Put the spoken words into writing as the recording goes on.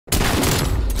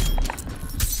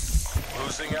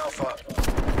Losing Alpha.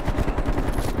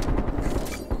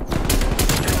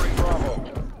 Securing Bravo.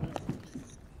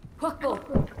 Hawkball.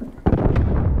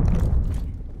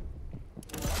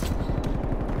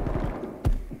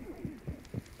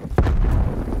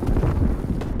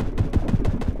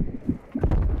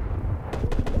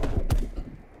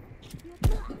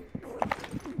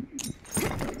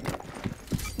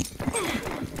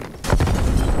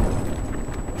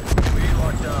 Lead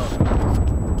locked down.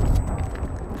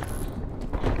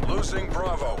 Losing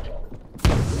Bravo.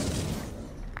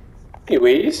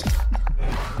 Anyways.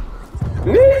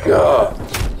 Nigga!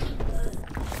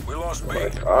 We lost B.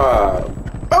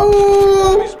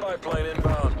 Oh! Enemy spy plane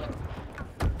inbound.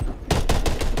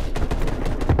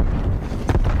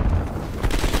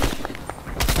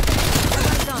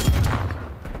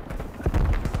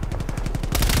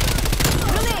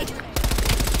 Grenade!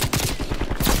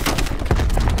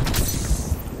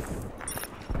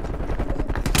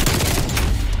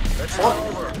 It's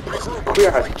over. Regroup. Clear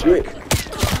as jig.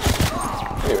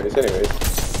 Anyways.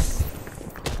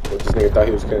 Well, this nigga thought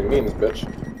he was killing me in this bitch.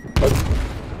 But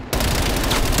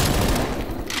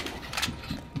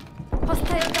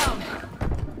Hostile down.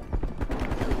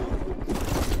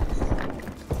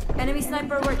 Enemy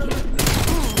sniper working.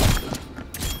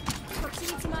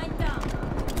 Proximity mine down.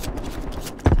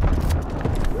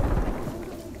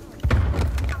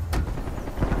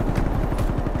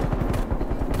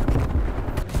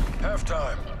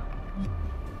 Halftime.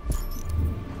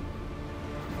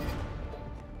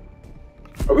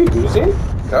 are we losing?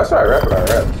 That's how I rap what I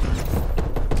rap.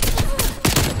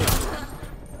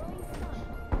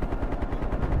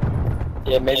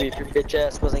 Yeah, maybe if your bitch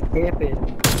ass wasn't camping.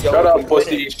 Shut up,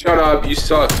 pussy. Shut up. You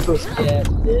suck. Pussy ass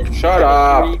bitch. Shut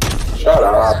up. Shut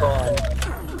up.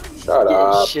 Shut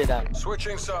up. Shit up.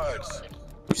 Switching sides.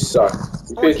 You suck.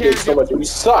 You bitch did so much. You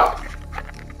suck.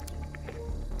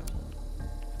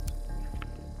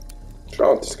 What's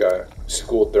wrong with this guy?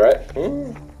 School threat?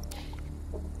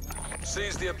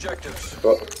 Seize the objectives.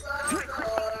 Well,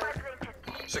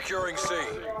 Securing C.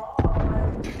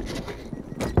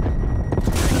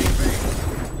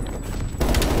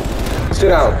 sit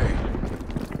down.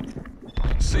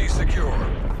 C secure.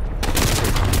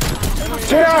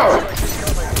 Sit down.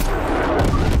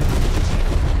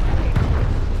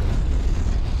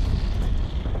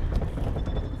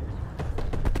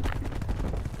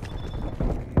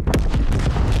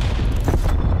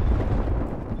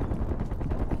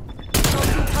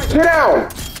 Sit down.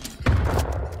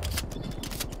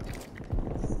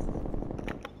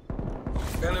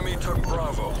 Enemy took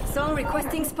Bravo. Someone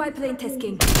requesting spy plane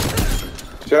tasking.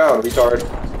 Sit down, retard.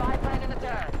 Spy plane in the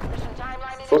dirt. Mission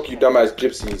timeline is Fuck you, dumbass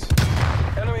gypsies.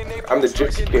 Enemy napalm I'm the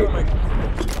strike gypsy king. incoming.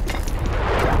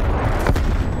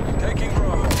 Taking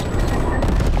Bravo.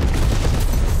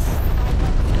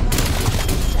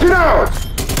 Sit down.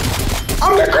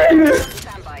 I'm the greatest.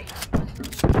 standby.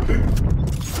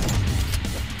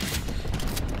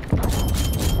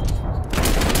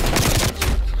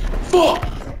 Fuck.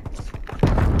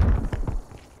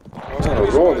 I'm on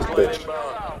a roll in this bitch.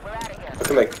 Oh, we're out of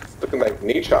here. Looking like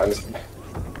Nate shot in this.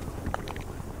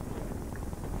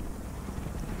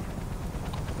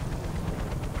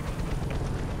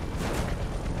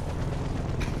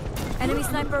 Enemy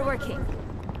sniper working.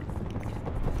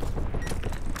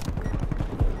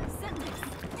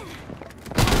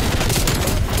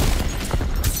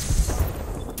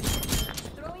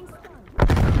 Throwing stun.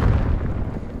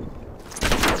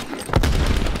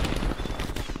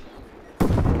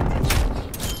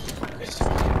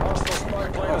 Hostile spy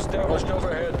plane established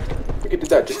overhead. I think he did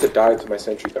that just to die to my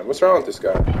sentry gun. What's wrong with this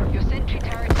guy? Your sentry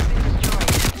turret has been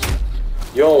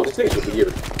destroyed. Yo, this thing's weird.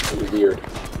 This is weird.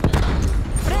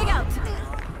 Frag out.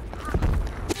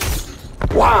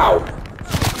 Wow!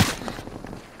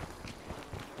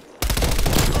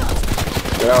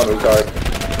 Get down, retard.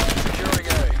 Securing A.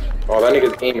 Oh, that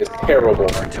nigga's aim is terrible.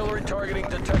 Artillery targeting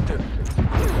detected.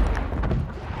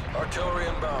 Artillery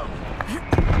inbound.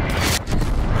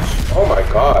 Oh my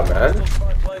god, man.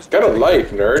 Spy planes Get a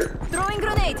life, nerd. Throwing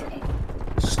grenade.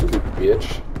 Stupid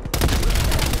bitch.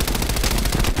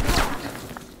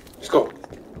 Let's go.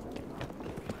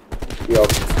 Yo.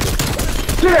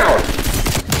 Sit down!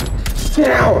 Sit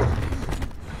down!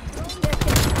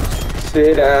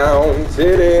 Sit down,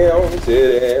 sit down,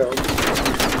 sit down.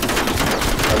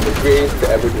 I'm the greatest to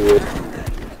ever do it.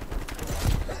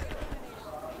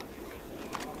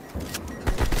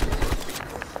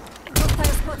 Hostile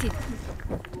spotted.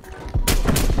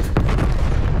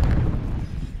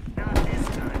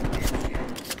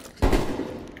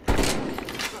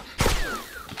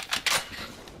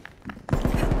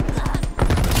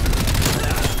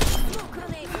 Smoke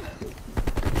grenade.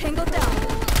 Tango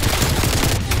down.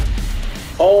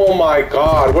 Oh my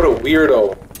god, what a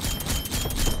weirdo.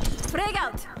 Frag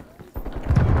out.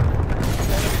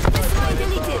 Destroy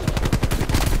deleted.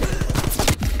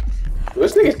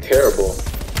 This nigga's terrible.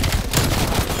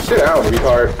 Sit down,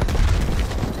 retard.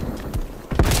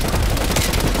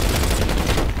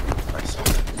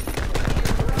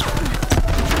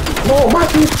 No,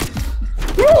 Matthew!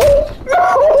 No! No!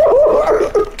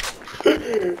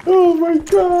 Oh my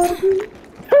god.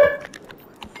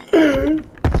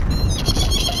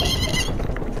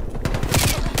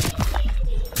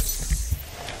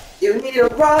 You need a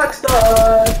rock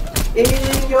star in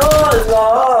your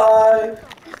life.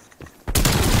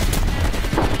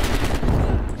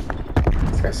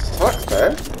 This guy sucks,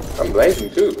 man. I'm lagging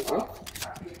too. Huh?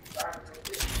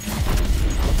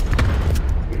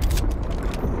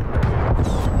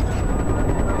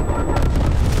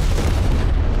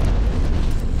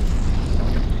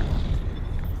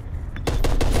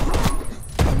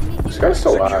 This guy's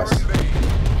so ass.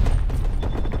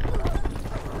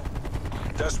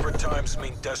 Desperate times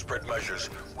mean desperate measures.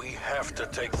 We have to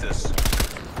take this.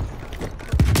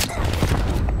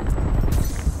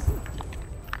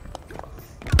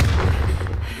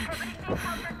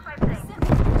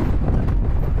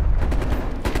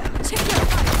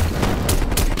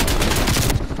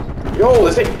 Yo,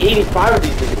 there's like 85 of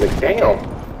these niggas, like damn.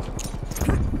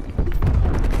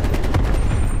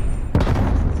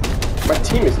 My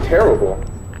team is terrible.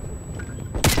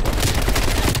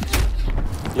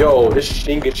 Yo, this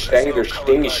Stinger, Stanger,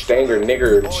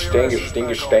 nigger,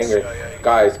 Stanger.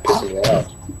 Guys, pissing me off.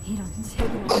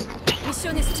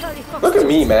 Mission is Charlie Fox. Look at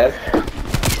me, man.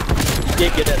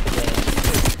 Get good at the game.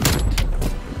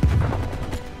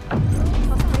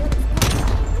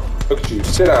 Look at you.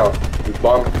 Sit down, you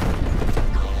bum.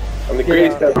 I'm the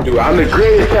greatest to ever do it. I'm the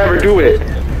greatest to ever do it.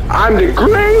 I'm the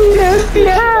greatest,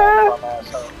 yeah!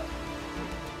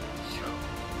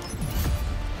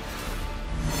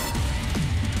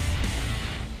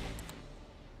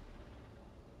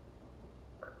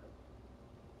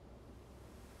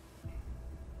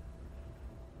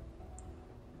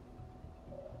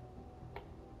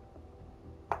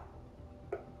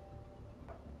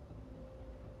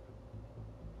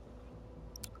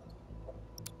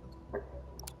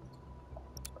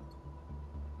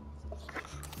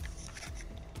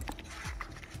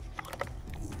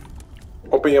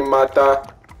 Open your mata.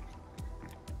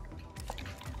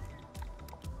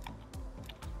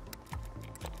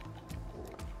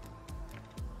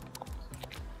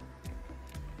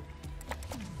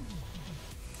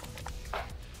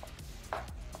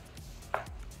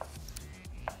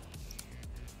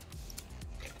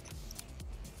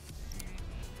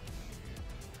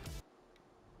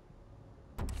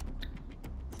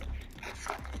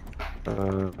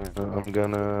 I'm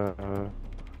gonna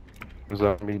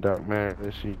Zombie Dark Matter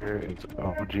this year. It's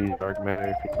OG Dark Matter,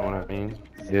 if you know what I mean.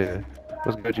 Yeah.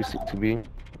 What's good, you CTB?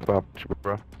 Pop,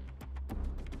 bro.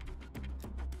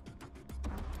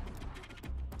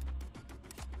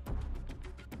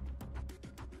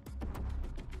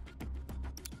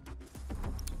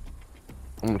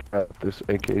 I'm gonna try this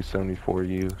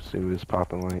AK-74U, see what it's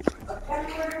popping like.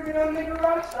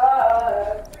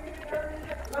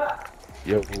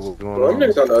 Yep, what's going Bro, on? them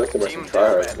niggas on the other team are some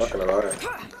tryhards, I'm not gonna lie.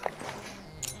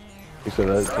 You said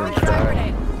that Throwing team's frag trying.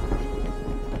 grenade.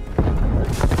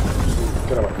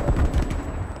 Get on my phone.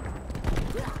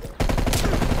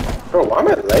 Bro, why am I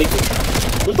lagging?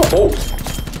 Who's the host?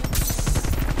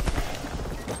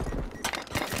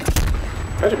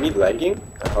 Imagine me lagging?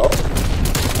 The hell?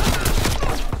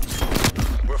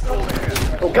 We're full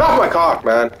ahead. Oh, get off my cock,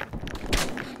 man!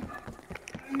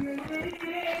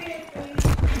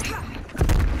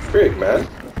 Frig, man.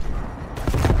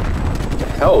 What the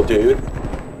hell, dude?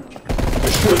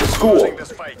 They're shooting at the school. Losing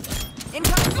this fight.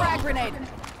 Incoming frag grenade.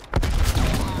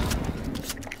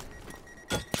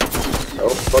 Oh,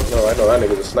 fuck no, I know that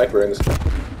nigga's a sniper in this.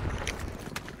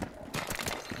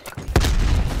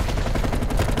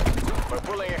 We're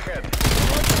pulling ahead.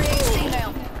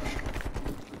 Female.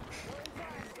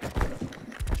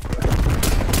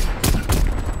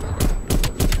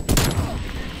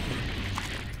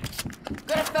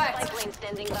 Good effect. Plane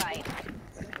standing by.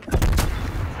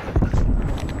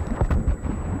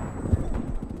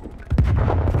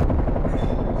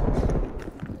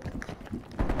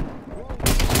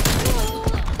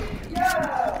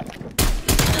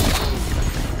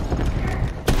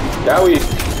 Now we.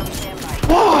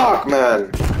 Fuck,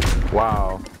 man!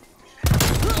 Wow.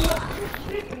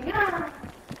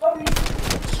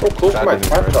 So close to my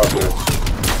target out here.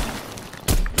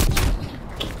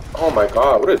 Oh my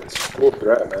god, what a cool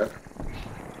threat, man.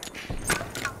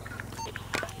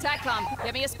 TACCOM,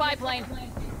 give me a spy plane.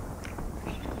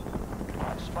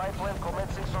 Spy plane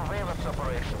commencing surveillance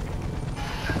operation.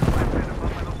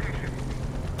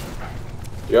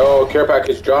 Yo, care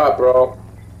package drop, bro.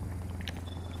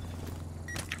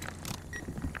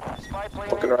 Spy plane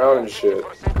Fucking around and shit.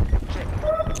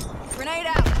 Grenade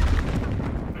out.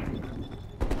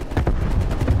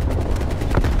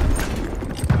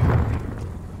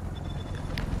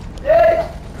 Hey!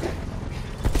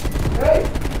 Hey!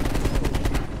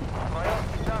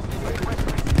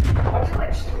 Why'd you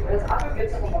like shoot this? I'm gonna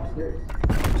get someone upstairs.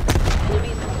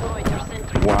 Enemies deployed your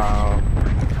sentry. Wow.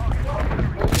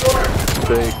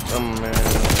 Big, man.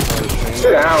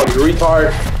 Sit down, you retard.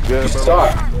 Good, You bro.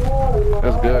 suck.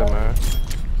 That's good, man.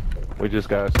 We just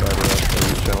got started up, so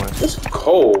we chilling. It's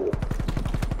cold.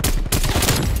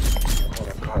 Oh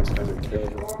my god, this guy's a kid.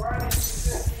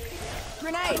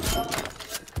 Grenade.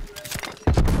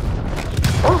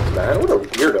 Fuck, man, what a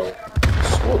weirdo.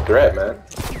 Small threat, man.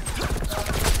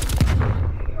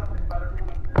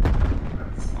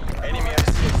 Enemy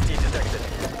SCXD detected.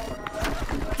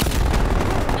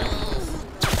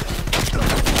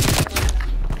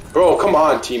 Bro, come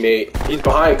on, teammate. He's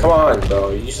behind. Come on,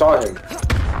 bro. You saw him.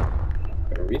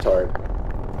 What a retard.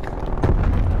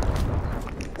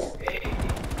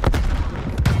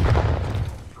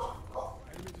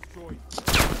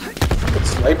 Good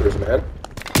snipers, man.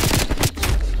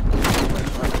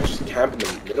 Just camp in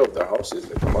the middle of the houses.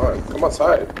 Come on. Come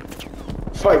outside.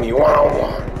 Fight me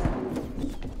one-on-one.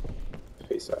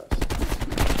 Face ass.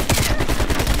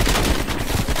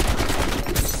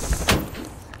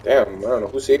 Damn, I don't know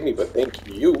who saved me, but thank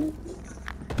you.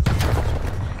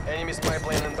 Enemy spy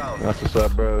plane inbound. That's what's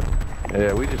up, bro.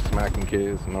 Yeah, we just smacking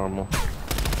kids, normal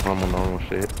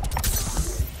shit.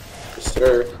 Yes,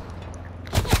 sir.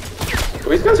 Well,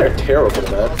 these guys are terrible,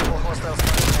 man. Multiple hostiles.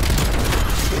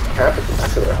 Camp at the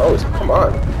back of their house. Come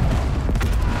on.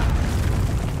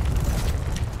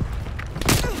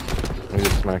 We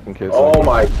just smacking kids. Oh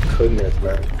my goodness,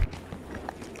 man.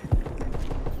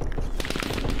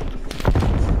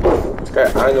 This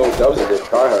guy, I know Dubs is a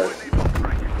tryhard.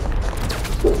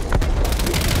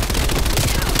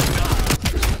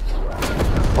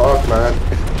 Fuck, man.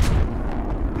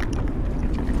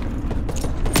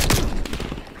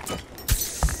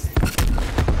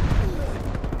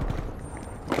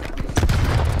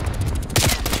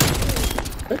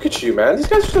 Look at you, man. These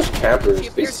guys are just campers.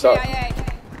 Keep They your suck. CIA.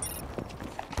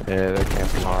 Yeah, they're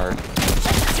camping hard.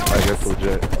 I guess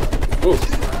legit. Ooh,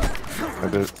 I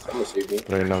did. someone saved me.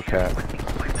 There ain't no cap.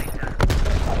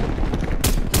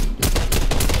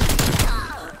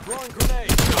 Throwing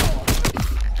grenade.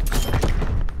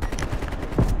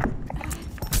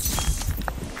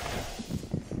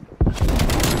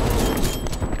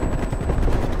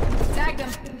 Tagged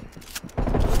him.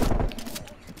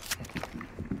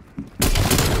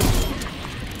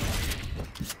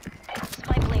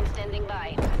 Spy plane standing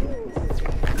by.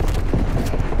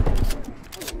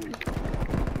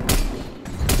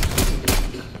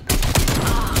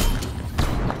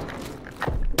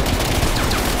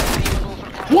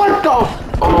 What the?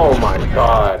 Oh my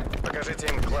god. Покажите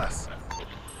им класс.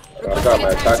 I got my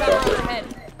attack Anti-chopper off it. overhead.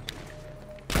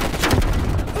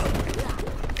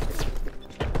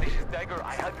 This is Dagger.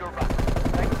 I have your back.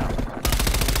 Thanks.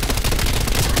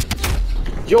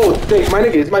 Yo, Dick, my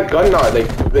nigga, is my gun not?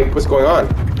 Like, what's going on?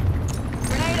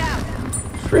 Grenade out.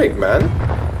 Frig, man.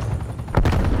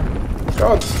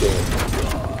 God's game.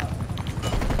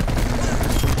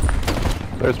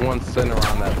 There's one sitting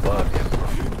around that bug.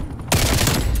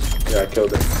 Yeah, I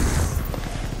killed him.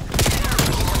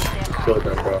 Killed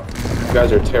them, bro. You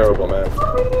guys are terrible, man.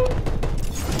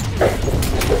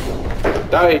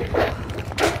 Die!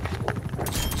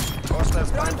 Hostile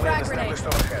spy Throwing plane frag grenade. established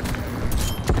overhead.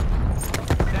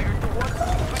 Dagger to one.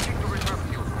 Switching to reserve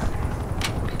fuel.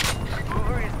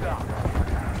 Mover is down.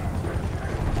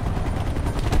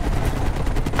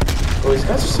 Oh, these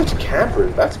guys are such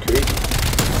campers. That's crazy.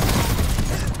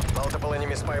 Multiple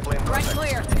enemy spy plane Right contacts.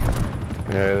 clear.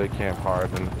 Yeah, they camp hard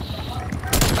and I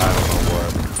don't know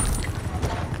what.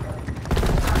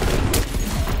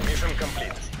 Mission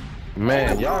complete.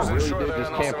 Man, y'all really Sure did there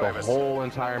just are no camp the survivors. whole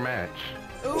entire match.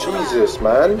 Ooh, Jesus,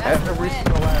 man. that's the Every win.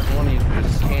 single last one of you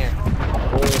just camp the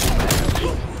whole match.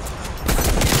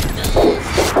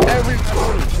 Every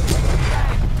one.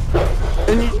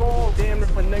 And you all damn near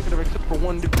went negative except for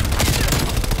one dude.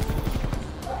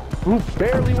 Who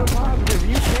barely went positive.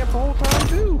 You camped the whole time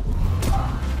too.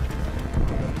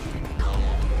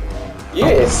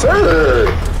 Yes, sir!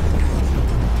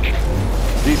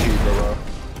 GG, bro.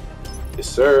 Yes,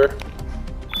 sir.